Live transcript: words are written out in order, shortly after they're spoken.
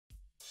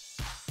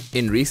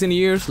In recent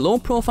years,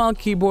 low-profile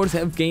keyboards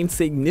have gained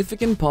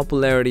significant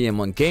popularity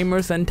among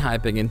gamers and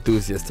typing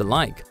enthusiasts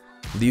alike.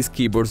 These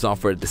keyboards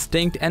offer a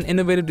distinct and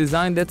innovative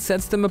design that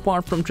sets them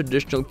apart from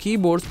traditional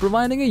keyboards,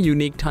 providing a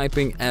unique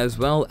typing as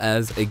well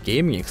as a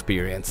gaming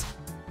experience.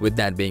 With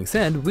that being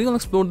said, we'll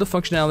explore the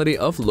functionality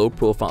of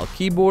low-profile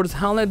keyboards,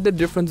 highlight the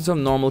differences of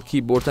normal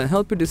keyboards, and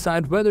help you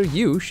decide whether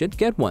you should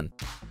get one.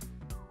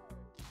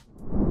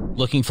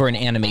 Looking for an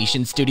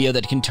animation studio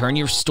that can turn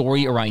your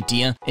story or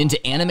idea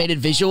into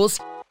animated visuals?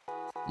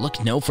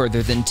 Look no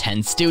further than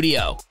Ten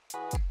Studio.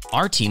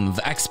 Our team of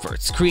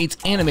experts creates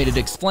animated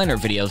explainer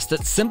videos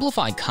that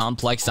simplify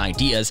complex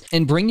ideas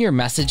and bring your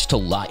message to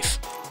life.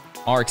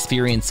 Our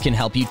experience can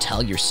help you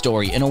tell your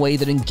story in a way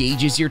that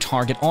engages your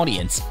target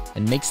audience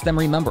and makes them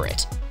remember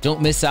it.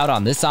 Don't miss out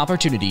on this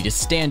opportunity to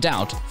stand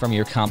out from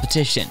your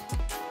competition.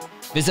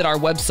 Visit our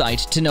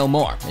website to know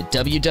more at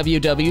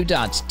www.ten.studio.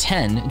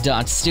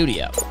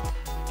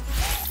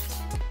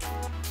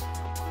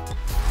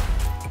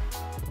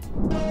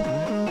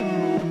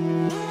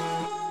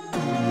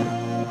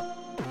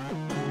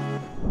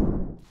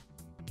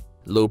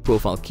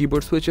 Low-profile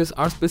keyboard switches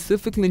are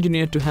specifically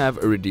engineered to have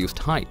a reduced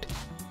height.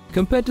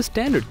 Compared to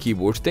standard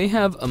keyboards, they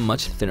have a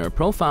much thinner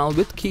profile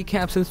with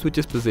keycaps and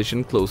switches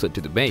positioned closer to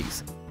the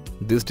base.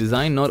 This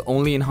design not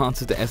only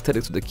enhances the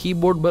aesthetics of the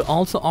keyboard but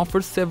also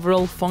offers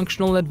several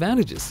functional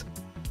advantages.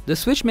 The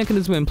switch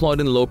mechanism employed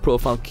in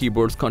low-profile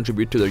keyboards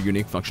contribute to their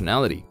unique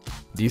functionality.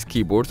 These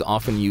keyboards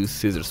often use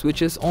scissor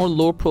switches or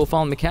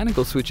low-profile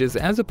mechanical switches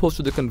as opposed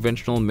to the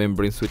conventional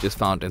membrane switches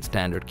found in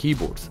standard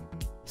keyboards.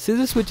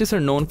 Scissor switches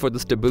are known for the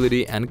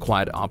stability and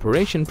quiet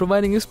operation,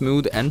 providing a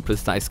smooth and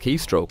precise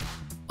keystroke.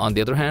 On the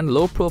other hand,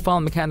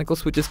 low-profile mechanical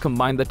switches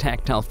combine the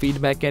tactile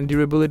feedback and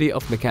durability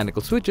of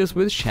mechanical switches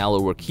with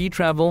shallower key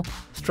travel,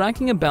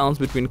 striking a balance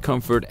between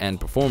comfort and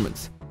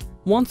performance.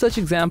 One such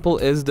example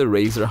is the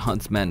Razer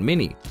Huntsman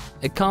Mini,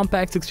 a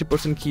compact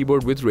 60%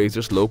 keyboard with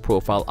Razer's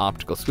low-profile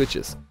optical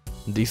switches.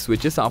 These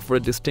switches offer a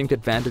distinct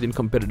advantage in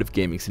competitive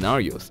gaming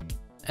scenarios.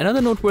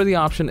 Another noteworthy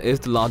option is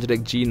the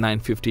Logitech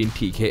G915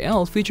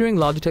 TKL, featuring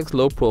Logitech's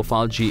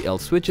low-profile GL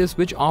switches,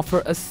 which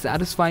offer a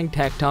satisfying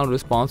tactile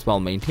response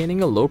while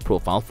maintaining a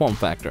low-profile form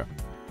factor.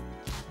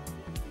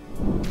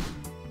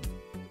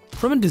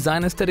 From a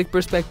design aesthetic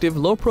perspective,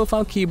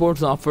 low-profile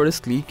keyboards offer a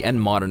sleek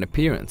and modern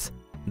appearance.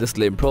 The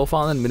slim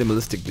profile and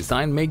minimalistic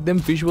design make them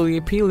visually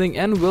appealing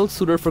and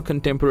well-suited for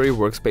contemporary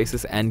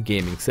workspaces and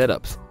gaming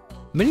setups.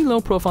 Many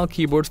low-profile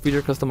keyboards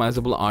feature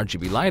customizable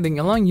RGB lighting,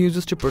 allowing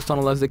users to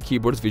personalize the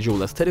keyboard's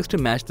visual aesthetics to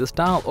match the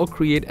style or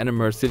create an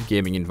immersive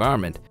gaming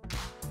environment.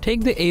 Take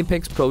the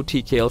Apex Pro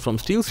TKL from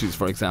SteelSeries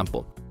for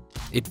example.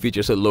 It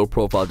features a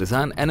low-profile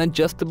design and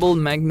adjustable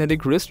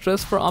magnetic wrist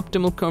rest for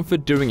optimal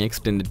comfort during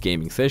extended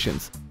gaming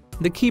sessions.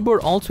 The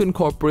keyboard also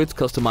incorporates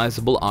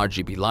customizable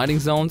RGB lighting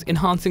zones,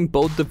 enhancing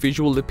both the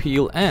visual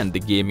appeal and the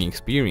gaming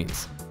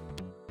experience.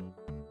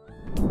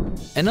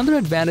 Another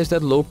advantage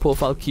that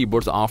low-profile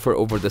keyboards offer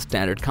over the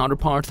standard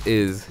counterparts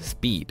is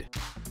speed.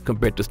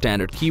 Compared to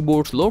standard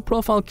keyboards,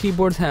 low-profile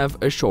keyboards have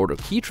a shorter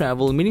key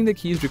travel, meaning the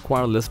keys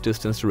require less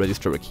distance to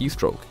register a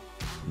keystroke.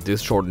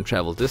 This shortened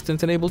travel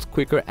distance enables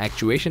quicker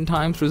actuation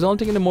times,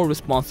 resulting in a more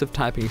responsive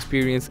typing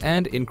experience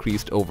and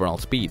increased overall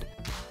speed.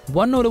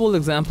 One notable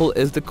example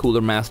is the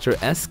Cooler Master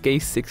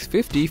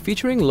SK650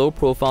 featuring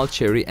low-profile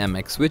Cherry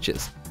MX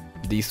switches.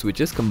 These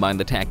switches combine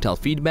the tactile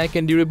feedback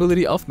and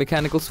durability of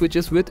mechanical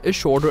switches with a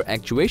shorter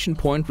actuation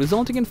point,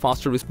 resulting in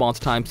faster response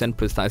times and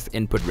precise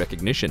input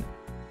recognition.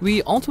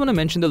 We also want to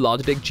mention the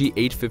Logitech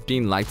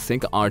G815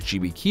 LightSync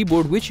RGB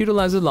keyboard, which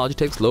utilizes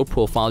Logitech's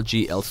low-profile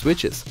GL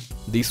switches.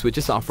 These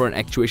switches offer an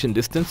actuation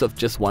distance of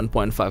just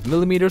 1.5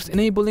 mm,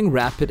 enabling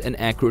rapid and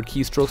accurate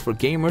keystrokes for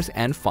gamers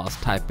and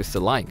fast typists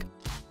alike.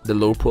 The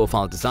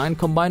low-profile design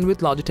combined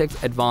with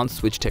Logitech's advanced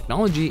switch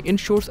technology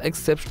ensures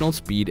exceptional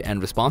speed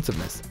and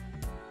responsiveness.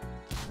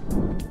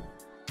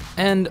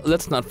 And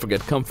let's not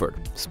forget comfort,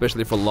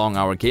 especially for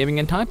long-hour gaming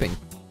and typing.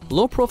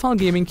 Low-profile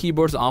gaming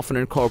keyboards often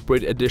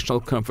incorporate additional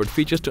comfort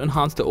features to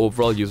enhance the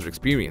overall user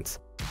experience.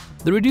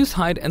 The reduced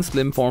height and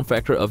slim form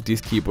factor of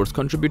these keyboards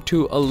contribute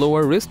to a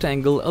lower wrist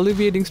angle,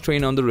 alleviating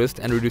strain on the wrist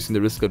and reducing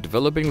the risk of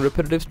developing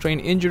repetitive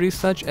strain injuries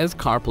such as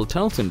carpal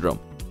tunnel syndrome.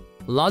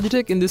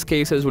 Logitech in this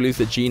case has released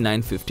the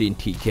G915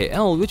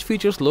 TKL, which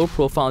features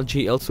low-profile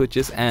GL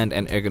switches and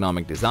an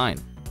ergonomic design.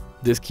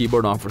 This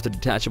keyboard offers a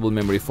detachable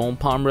memory foam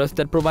palm rest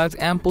that provides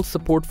ample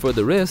support for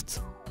the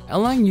wrists,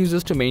 allowing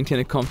users to maintain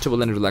a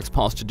comfortable and relaxed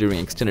posture during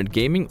extended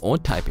gaming or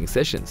typing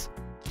sessions.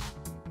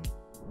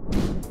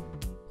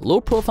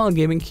 Low-profile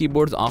gaming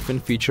keyboards often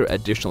feature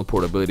additional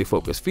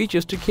portability-focused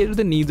features to cater to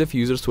the needs of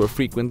users who are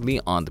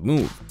frequently on the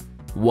move.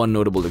 One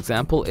notable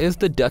example is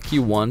the Ducky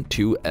One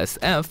 2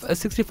 SF, a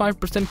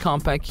 65%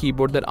 compact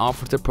keyboard that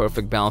offers a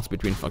perfect balance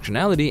between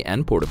functionality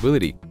and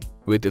portability.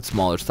 With its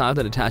smaller size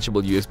and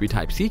detachable USB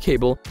Type-C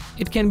cable,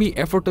 it can be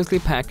effortlessly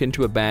packed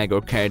into a bag or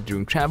carried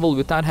during travel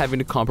without having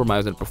to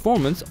compromise on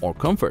performance or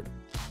comfort.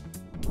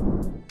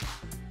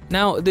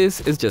 Now,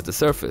 this is just the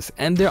surface,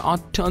 and there are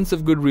tons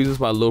of good reasons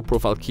why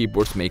low-profile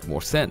keyboards make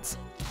more sense.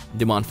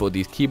 Demand for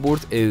these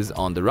keyboards is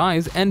on the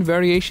rise, and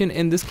variation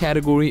in this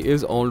category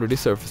is already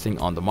surfacing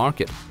on the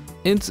market.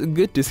 It's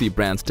good to see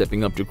brands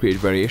stepping up to create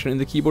variation in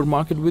the keyboard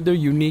market with their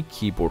unique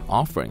keyboard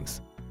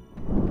offerings.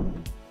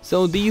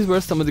 So these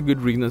were some of the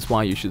good reasons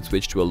why you should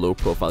switch to a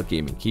low-profile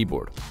gaming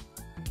keyboard.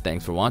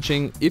 Thanks for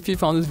watching. If you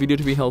found this video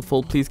to be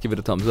helpful, please give it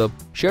a thumbs up,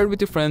 share it with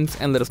your friends,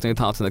 and let us know your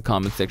thoughts in the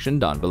comment section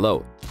down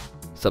below.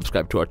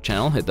 Subscribe to our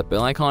channel, hit the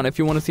bell icon if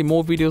you want to see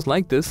more videos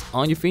like this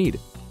on your feed.